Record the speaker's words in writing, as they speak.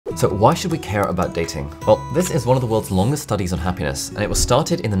So why should we care about dating? Well, this is one of the world's longest studies on happiness, and it was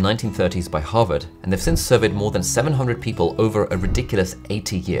started in the 1930s by Harvard, and they've since surveyed more than 700 people over a ridiculous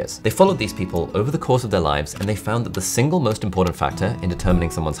 80 years. They followed these people over the course of their lives, and they found that the single most important factor in determining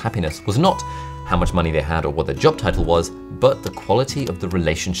someone's happiness was not how much money they had or what their job title was, but the quality of the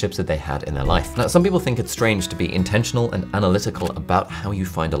relationships that they had in their life. Now, some people think it's strange to be intentional and analytical about how you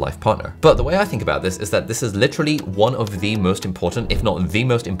find a life partner. But the way I think about this is that this is literally one of the most important, if not the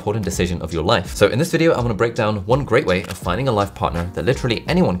most important decision of your life. So in this video, I'm gonna break down one great way of finding a life partner that literally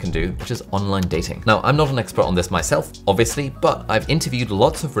anyone can do, which is online dating. Now, I'm not an expert on this myself, obviously, but I've interviewed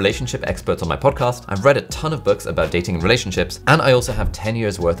lots of relationship experts on my podcast. I've read a ton of books about dating and relationships, and I also have 10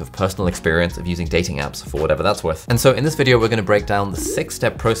 years worth of personal experience of using dating apps for whatever that's worth. And so in this video, we're gonna break down the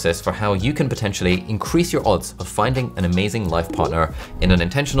 6-step process for how you can potentially increase your odds of finding an amazing life partner in an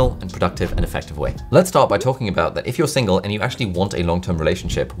intentional and productive and effective way. Let's start by talking about that if you're single and you actually want a long-term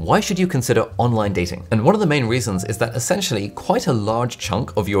relationship, why should you consider online dating? And one of the main reasons is that essentially quite a large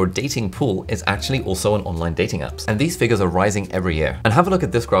chunk of your dating pool is actually also on online dating apps. And these figures are rising every year. And have a look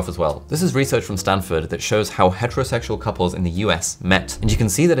at this graph as well. This is research from Stanford that shows how heterosexual couples in the US met. And you can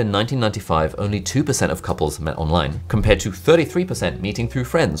see that in 1995, only 2% of couples met online, compared to 33% meeting through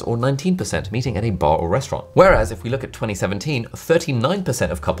friends or 19% meeting at a bar or restaurant. Whereas if we look at 2017, 39%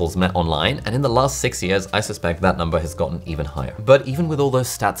 of couples met online, and in the last 6 years, I suspect that number has gotten even higher. But even with all those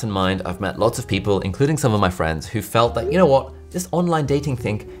stats in mind, I've met lots of people, including some of my friends, who felt that, you know what, this online dating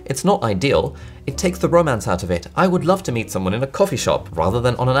thing, it's not ideal. It takes the romance out of it. I would love to meet someone in a coffee shop rather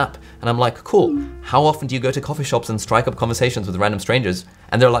than on an app. And I'm like, cool, how often do you go to coffee shops and strike up conversations with random strangers?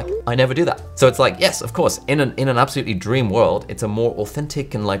 And they're like, I never do that. So it's like, yes, of course, in an absolutely dream world, it's a more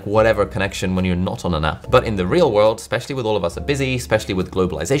authentic and like whatever connection when you're not on an app. But in the real world, especially with all of us are busy, especially with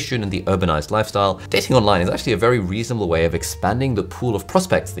globalization and the urbanized lifestyle, dating online is actually a very reasonable way of expanding the pool of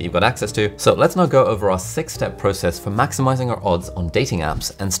prospects that you've got access to. So let's now go over our 6-step process for maximizing our odds on dating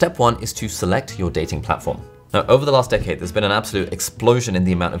apps. And step 1 is to select your dating platform. Now, over the last decade, there's been an absolute explosion in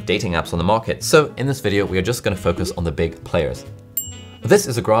the amount of dating apps on the market. So in this video, we are just going to focus on the big players. This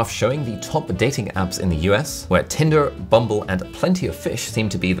is a graph showing the top dating apps in the US, where Tinder, Bumble, and Plenty of Fish seem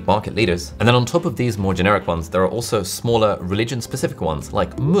to be the market leaders. And then on top of these more generic ones, there are also smaller religion-specific ones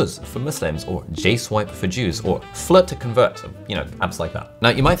like Muz for Muslims, or J-Swipe for Jews, or Flirt to Convert, you know, apps like that. Now,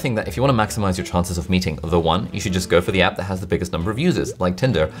 you might think that if you want to maximize your chances of meeting the one, you should just go for the app that has the biggest number of users, like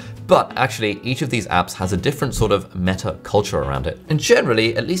Tinder. But actually, each of these apps has a different sort of meta culture around it. And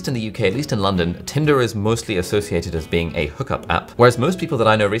generally, at least in the UK, at least in London, Tinder is mostly associated as being a hookup app, whereas most people that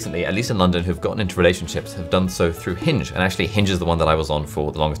I know recently, at least in London, who've gotten into relationships have done so through Hinge, and actually Hinge is the one that I was on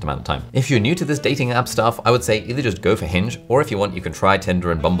for the longest amount of time. If you're new to this dating app stuff, I would say either just go for Hinge, or if you want, you can try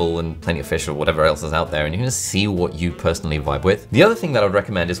Tinder and Bumble and Plenty of Fish or whatever else is out there, and you can just see what you personally vibe with. The other thing that I would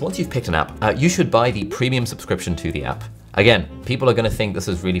recommend is once you've picked an app, you should buy the premium subscription to the app. Again, people are gonna think this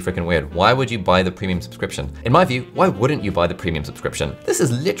is really freaking weird. Why would you buy the premium subscription? In my view, why wouldn't you buy the premium subscription? This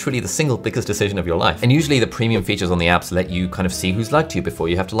is literally the single biggest decision of your life. And usually the premium features on the apps let you kind of see who's liked you before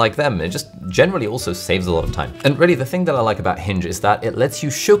you have to like them. It just generally also saves a lot of time. And really the thing that I like about Hinge is that it lets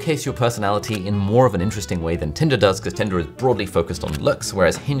you showcase your personality in more of an interesting way than Tinder does, because Tinder is broadly focused on looks,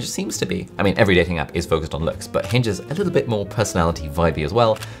 whereas Hinge seems to be. I mean, every dating app is focused on looks, but Hinge is a little bit more personality vibey as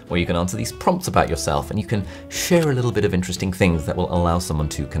well, where you can answer these prompts about yourself and you can share a little bit of interesting things that will allow someone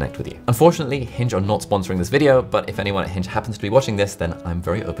to connect with you. Unfortunately, Hinge are not sponsoring this video, but if anyone at Hinge happens to be watching this, then I'm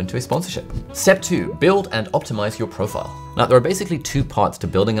very open to a sponsorship. Step 2, build and optimize your profile. Now, there are basically 2 parts to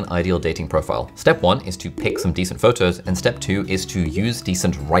building an ideal dating profile. Step 1 is to pick some decent photos, and step 2 is to use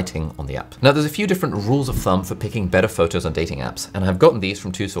decent writing on the app. Now, there's a few different rules of thumb for picking better photos on dating apps, and I've gotten these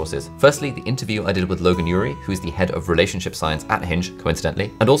from 2 sources. Firstly, the interview I did with Logan Ury, who's the head of relationship science at Hinge,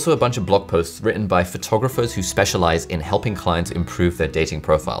 coincidentally, and also a bunch of blog posts written by photographers who specialize in helping clients improve their dating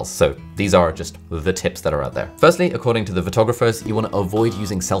profiles. So these are just the tips that are out there. Firstly, according to the photographers, you want to avoid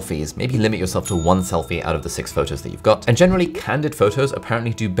using selfies. Maybe limit yourself to 1 selfie out of the 6 photos that you've got. And generally, candid photos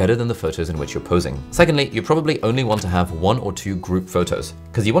apparently do better than the photos in which you're posing. Secondly, you probably only want to have 1 or 2 group photos,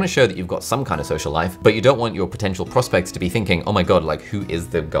 because you want to show that you've got some kind of social life, but you don't want your potential prospects to be thinking, oh my God, like who is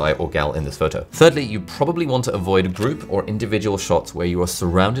the guy or gal in this photo? Thirdly, you probably want to avoid group or individual shots where you are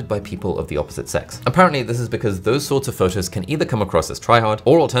surrounded by people of the opposite sex. Apparently, this is because those sorts of photos can either come across as tryhard,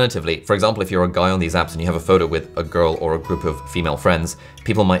 or alternatively, for example, if you're a guy on these apps and you have a photo with a girl or a group of female friends,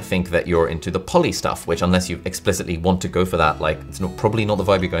 people might think that you're into the poly stuff, which unless you explicitly want to go for that, like it's probably not the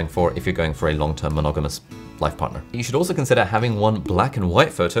vibe you're going for if you're going for a long-term monogamous life partner. You should also consider having one black and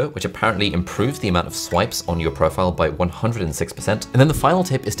white photo, which apparently improves the amount of swipes on your profile by 106%. And then the final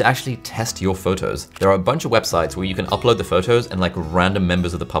tip is to actually test your photos. There are a bunch of websites where you can upload the photos and like random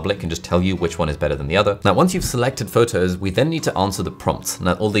members of the public can just tell you which one is better than the other. Now, once you've selected photos, we then need to answer the prompts.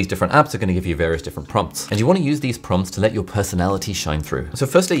 Now, all these different apps are going to give you various different prompts, and you want to use these prompts to let your personality shine through. So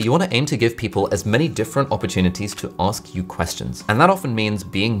firstly, you want to aim to give people as many different opportunities to ask you questions. And that often means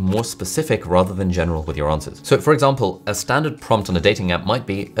being more specific rather than general with your answers. So for example, a standard prompt on a dating app might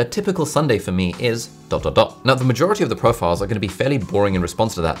be, a typical Sunday for me is ... Now, the majority of the profiles are going to be fairly boring in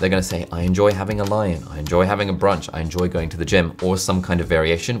response to that. They're going to say, I enjoy having a lie-in, I enjoy having a brunch, I enjoy going to the gym, or some kind of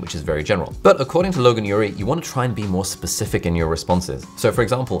variation, which is very general. But according to Logan Ury, you want to try and be more specific in your responses. So for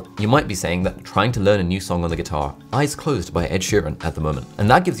example, you might be saying that trying to learn a new song on the guitar, Eyes Closed by Ed Sheeran at the moment. And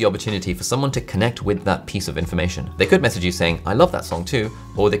that gives the opportunity for someone to connect with that piece of information. They could message you saying, I love that song too,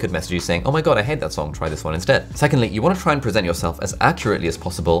 or they could message you saying, oh my God, I hate that song, try this one instead. Secondly, you want to try and present yourself as accurately as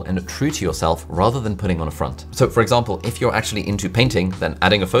possible and true to yourself rather than putting on a front. So for example, if you're actually into painting, then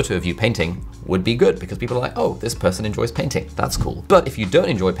adding a photo of you painting would be good because people are like, oh, this person enjoys painting. That's cool. But if you don't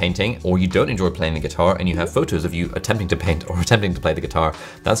enjoy painting or you don't enjoy playing the guitar and you have photos of you attempting to paint or attempting to play the guitar,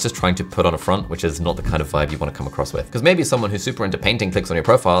 that's just trying to put on a front, which is not the kind of vibe you want to come across with. Because maybe someone who's super into painting clicks on your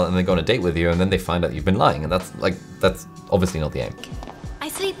profile and they go on a date with you and then they find out you've been lying. And that's obviously not the aim. I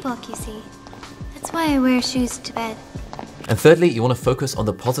sleepwalk, you see. That's why I wear shoes to bed. And thirdly, you want to focus on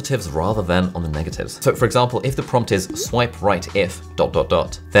the positives rather than on the negatives. So for example, if the prompt is swipe right if ...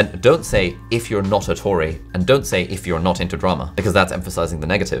 then don't say if you're not a Tory and don't say if you're not into drama, because that's emphasizing the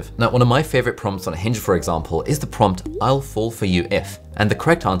negative. Now, one of my favorite prompts on Hinge, for example, is the prompt I'll fall for you if. And the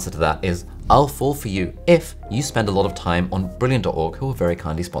correct answer to that is I'll fall for you if you spend a lot of time on Brilliant.org, who are very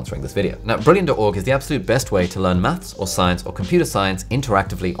kindly sponsoring this video. Now, Brilliant.org is the absolute best way to learn maths or science or computer science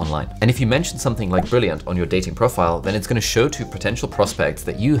interactively online. And if you mention something like Brilliant on your dating profile, then it's going to show to potential prospects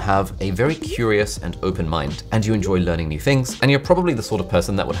that you have a very curious and open mind, and you enjoy learning new things, and you're probably the sort of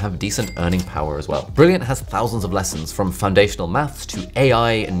person that would have decent earning power as well. Brilliant has thousands of lessons from foundational maths to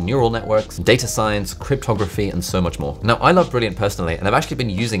AI and neural networks, data science, cryptography, and so much more. Now, I love Brilliant personally, and I've actually been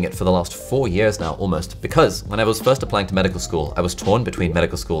using it for the last 4 years now almost, because when I was first applying to medical school, I was torn between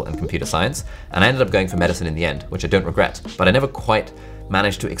medical school and computer science, and I ended up going for medicine in the end, which I don't regret, but I never quite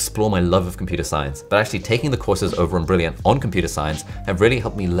managed to explore my love of computer science. But actually taking the courses over on Brilliant on computer science have really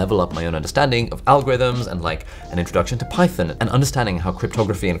helped me level up my own understanding of algorithms and like an introduction to Python and understanding how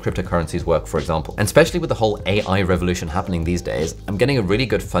cryptography and cryptocurrencies work, for example. And especially with the whole AI revolution happening these days, I'm getting a really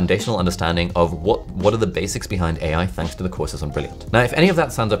good foundational understanding of what are the basics behind AI thanks to the courses on Brilliant. Now, if any of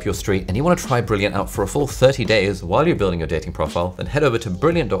that sounds up your street and you want to try Brilliant out for a full 30 days while you're building your dating profile, then head over to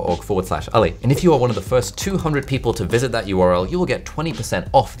brilliant.org/Ali. And if you are one of the first 200 people to visit that URL, you will get 20%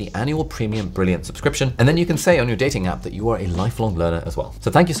 off the annual premium Brilliant subscription. And then you can say on your dating app that you are a lifelong learner as well. So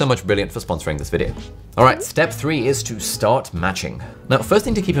thank you so much, Brilliant, for sponsoring this video. All right, step 3 is to start matching. Now, first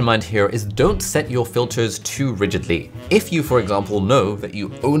thing to keep in mind here is don't set your filters too rigidly. If you, for example, know that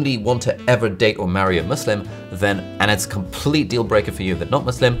you only want to ever date or marry a Muslim, and it's a complete deal breaker for you that not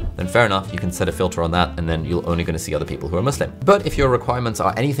Muslim, then fair enough, you can set a filter on that and then you're only going to see other people who are Muslim. But if your requirements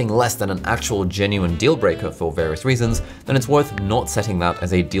are anything less than an actual genuine deal breaker for various reasons, then it's worth not setting that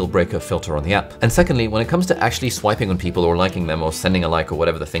as a deal breaker filter on the app. And secondly, when it comes to actually swiping on people or liking them or sending a like or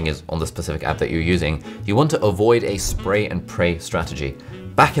whatever the thing is on the specific app that you're using, you want to avoid a spray and pray strategy.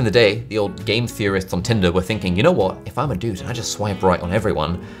 Back in the day, the old game theorists on Tinder were thinking, you know what, if I'm a dude and I just swipe right on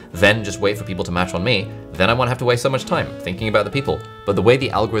everyone, then just wait for people to match on me, then I won't have to waste so much time thinking about the people. But the way the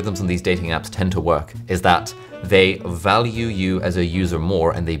algorithms on these dating apps tend to work is that they value you as a user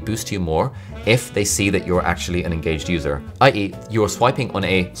more and they boost you more if they see that you're actually an engaged user, i.e. you're swiping on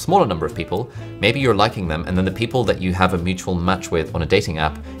a smaller number of people, maybe you're liking them, and then the people that you have a mutual match with on a dating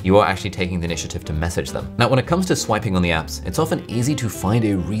app, you are actually taking the initiative to message them. Now, when it comes to swiping on the apps, it's often easy to find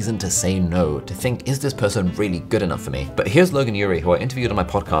a reason to say no, to think, is this person really good enough for me? But here's Logan Ury, who I interviewed on my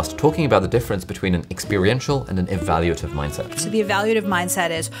podcast, talking about the difference between an experiential and an evaluative mindset. So the evaluative mindset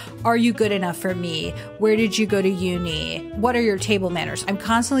is, are you good enough for me? Where did you go to uni? What are your table manners? I'm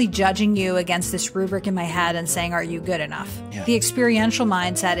constantly judging you against this rubric in my head and saying, are you good enough? Yeah. The experiential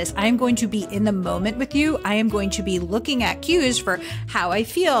mindset is, I'm going to be in the moment with you. I am going to be looking at cues for how I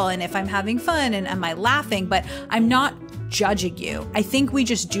feel and if I'm having fun and am I laughing, but I'm not judging you. I think we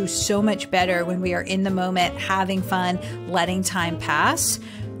just do so much better when we are in the moment, having fun, letting time pass,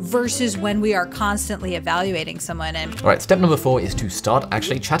 versus when we are constantly evaluating someone. And all right, step number 4 is to start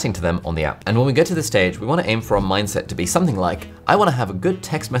actually chatting to them on the app. And when we get to this stage, we want to aim for our mindset to be something like, I want to have a good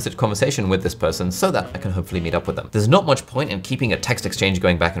text message conversation with this person so that I can hopefully meet up with them. There's not much point in keeping a text exchange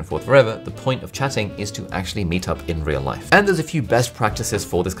going back and forth forever. The point of chatting is to actually meet up in real life. And there's a few best practices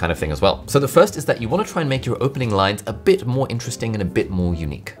for this kind of thing as well. So the first is that you want to try and make your opening lines a bit more interesting and a bit more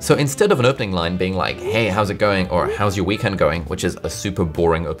unique. So instead of an opening line being like, hey, how's it going? Or how's your weekend going? Which is a super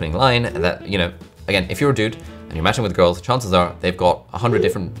boring opening line that, you know, again, if you're a dude and you're matching with girls, chances are they've got 100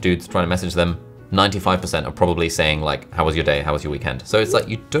 different dudes trying to message them. 95% are probably saying like, how was your day? How was your weekend? So it's like,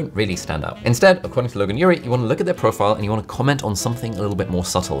 you don't really stand out. Instead, according to Logan Ury, you want to look at their profile and you want to comment on something a little bit more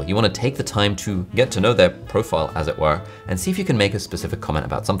subtle. You want to take the time to get to know their profile, as it were, and see if you can make a specific comment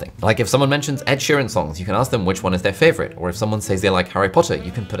about something. Like if someone mentions Ed Sheeran songs, you can ask them which one is their favorite. Or if someone says they like Harry Potter,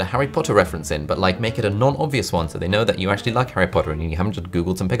 you can put a Harry Potter reference in, but like make it a non-obvious one so they know that you actually like Harry Potter and you haven't just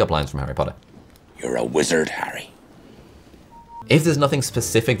Googled some pickup lines from Harry Potter. You're a wizard, Harry. If there's nothing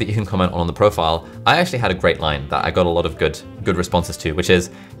specific that you can comment on the profile, I actually had a great line that I got a lot of good responses to, which is,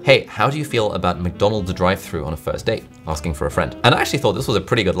 hey, how do you feel about McDonald's drive-thru on a first date? Asking for a friend. And I actually thought this was a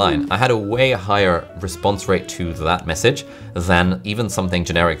pretty good line. I had a way higher response rate to that message than even something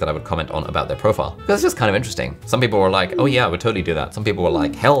generic that I would comment on about their profile. Because it's just kind of interesting. Some people were like, oh yeah, I would totally do that. Some people were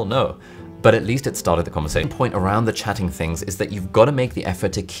like, hell no. But at least it started the conversation. The point around the chatting things is that you've got to make the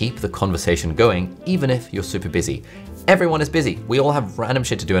effort to keep the conversation going, even if you're super busy. Everyone is busy. We all have random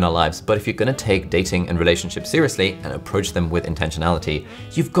shit to do in our lives, but if you're gonna take dating and relationships seriously and approach them with intentionality,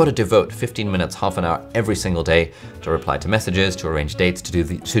 you've got to devote 15 minutes, half an hour every single day to reply to messages, to arrange dates, to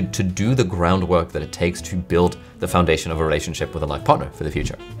do the groundwork that it takes to build the foundation of a relationship with a life partner for the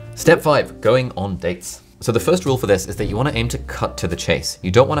future. Step 5, going on dates. So the first rule for this is that you want to aim to cut to the chase.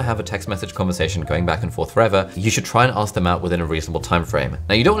 You don't want to have a text message conversation going back and forth forever. You should try and ask them out within a reasonable time frame.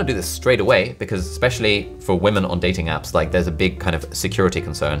 Now you don't want to do this straight away because especially for women on dating apps, like there's a big kind of security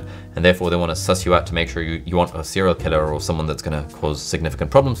concern and therefore they want to suss you out to make sure you aren't a serial killer or someone that's going to cause significant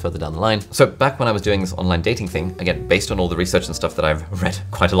problems further down the line. So back when I was doing this online dating thing, again, based on all the research and stuff that I've read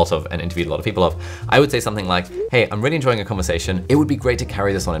quite a lot of and interviewed a lot of people of, I would say something like, hey, I'm really enjoying a conversation. It would be great to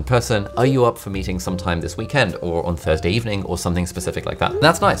carry this on in person. Are you up for meeting sometime this weekend or on Thursday evening or something specific like that? And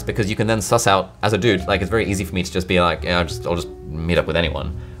that's nice because you can then suss out as a dude, like it's very easy for me to just be like, yeah, I'll just meet up with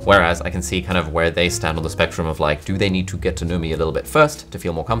anyone. Whereas I can see kind of where they stand on the spectrum of like, do they need to get to know me a little bit first to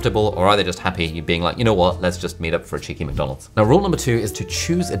feel more comfortable? Or are they just happy you being like, you know what, let's just meet up for a cheeky McDonald's. Now, rule number 2 is to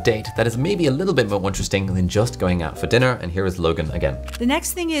choose a date that is maybe a little bit more interesting than just going out for dinner. And here is Logan again. The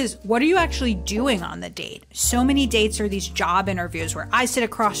next thing is, what are you actually doing on the date? So many dates are these job interviews where I sit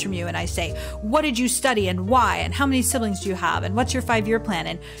across from you and I say, what did you study and why? And how many siblings do you have? And what's your 5-year plan?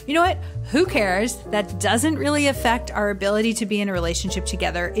 And you know what? Who cares? That doesn't really affect our ability to be in a relationship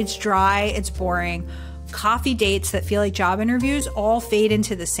together. It's dry. It's boring. Coffee dates that feel like job interviews all fade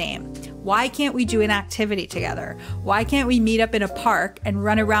into the same. Why can't we do an activity together? Why can't we meet up in a park and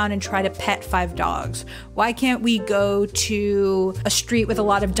run around and try to pet 5 dogs? Why can't we go to a street with a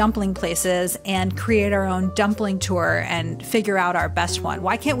lot of dumpling places and create our own dumpling tour and figure out our best one?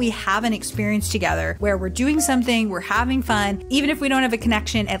 Why can't we have an experience together where we're doing something, we're having fun, even if we don't have a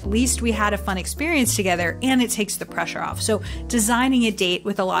connection, at least we had a fun experience together and it takes the pressure off. So designing a date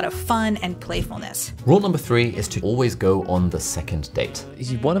with a lot of fun and playfulness. Rule number 3 is to always go on the second date.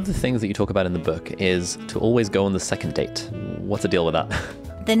 One of the things that you talk about in the book is to always go on the second date. What's the deal with that?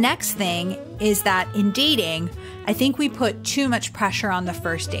 The next thing is that in dating, I think we put too much pressure on the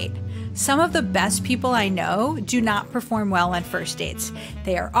first date. Some of the best people I know do not perform well on first dates.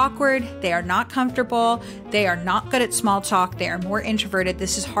 They are awkward, they are not comfortable, they are not good at small talk, they are more introverted.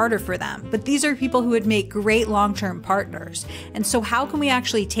 This is harder for them. But these are people who would make great long-term partners. And so how can we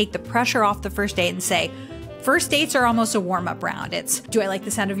actually take the pressure off the first date and say, first dates are almost a warm-up round. It's, do I like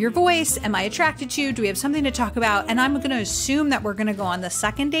the sound of your voice? Am I attracted to you? Do we have something to talk about? And I'm going to assume that we're going to go on the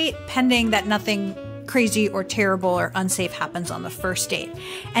second date, pending that nothing crazy or terrible or unsafe happens on the first date.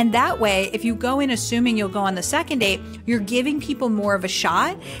 And that way, if you go in assuming you'll go on the second date, you're giving people more of a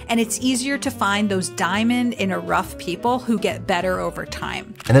shot, and it's easier to find those diamond in a rough people who get better over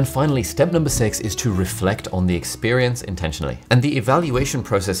time. And then finally, step number 6 is to reflect on the experience intentionally. And the evaluation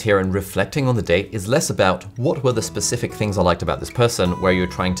process here and reflecting on the date is less about what were the specific things I liked about this person, where you're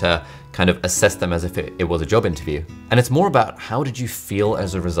trying to kind of assess them as if it was a job interview. And it's more about how did you feel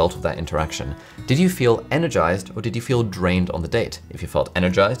as a result of that interaction? Did you feel energized or did you feel drained on the date? If you felt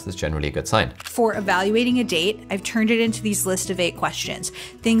energized, that's generally a good sign. For evaluating a date, I've turned it into these list of 8 questions.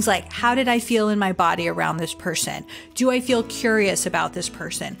 Things like, how did I feel in my body around this person? Do I feel curious about this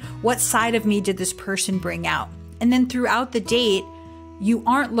person? What side of me did this person bring out? And then throughout the date, you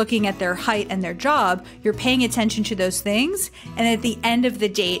aren't looking at their height and their job, you're paying attention to those things. And at the end of the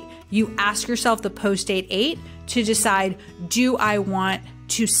date, you ask yourself the post-date 8 to decide, do I want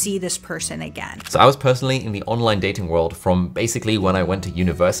to see this person again? So I was personally in the online dating world from basically when I went to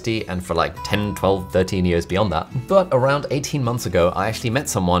university and for like 10, 12, 13 years beyond that. But around 18 months ago, I actually met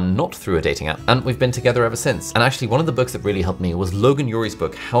someone not through a dating app, and we've been together ever since. And actually one of the books that really helped me was Logan Urie's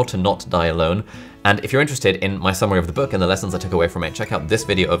book, How to Not Die Alone. And if you're interested in my summary of the book and the lessons I took away from it, check out this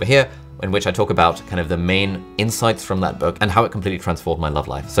video over here, in which I talk about kind of the main insights from that book and how it completely transformed my love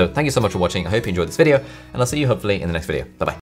life. So thank you so much for watching. I hope you enjoyed this video, and I'll see you hopefully in the next video. Bye-bye.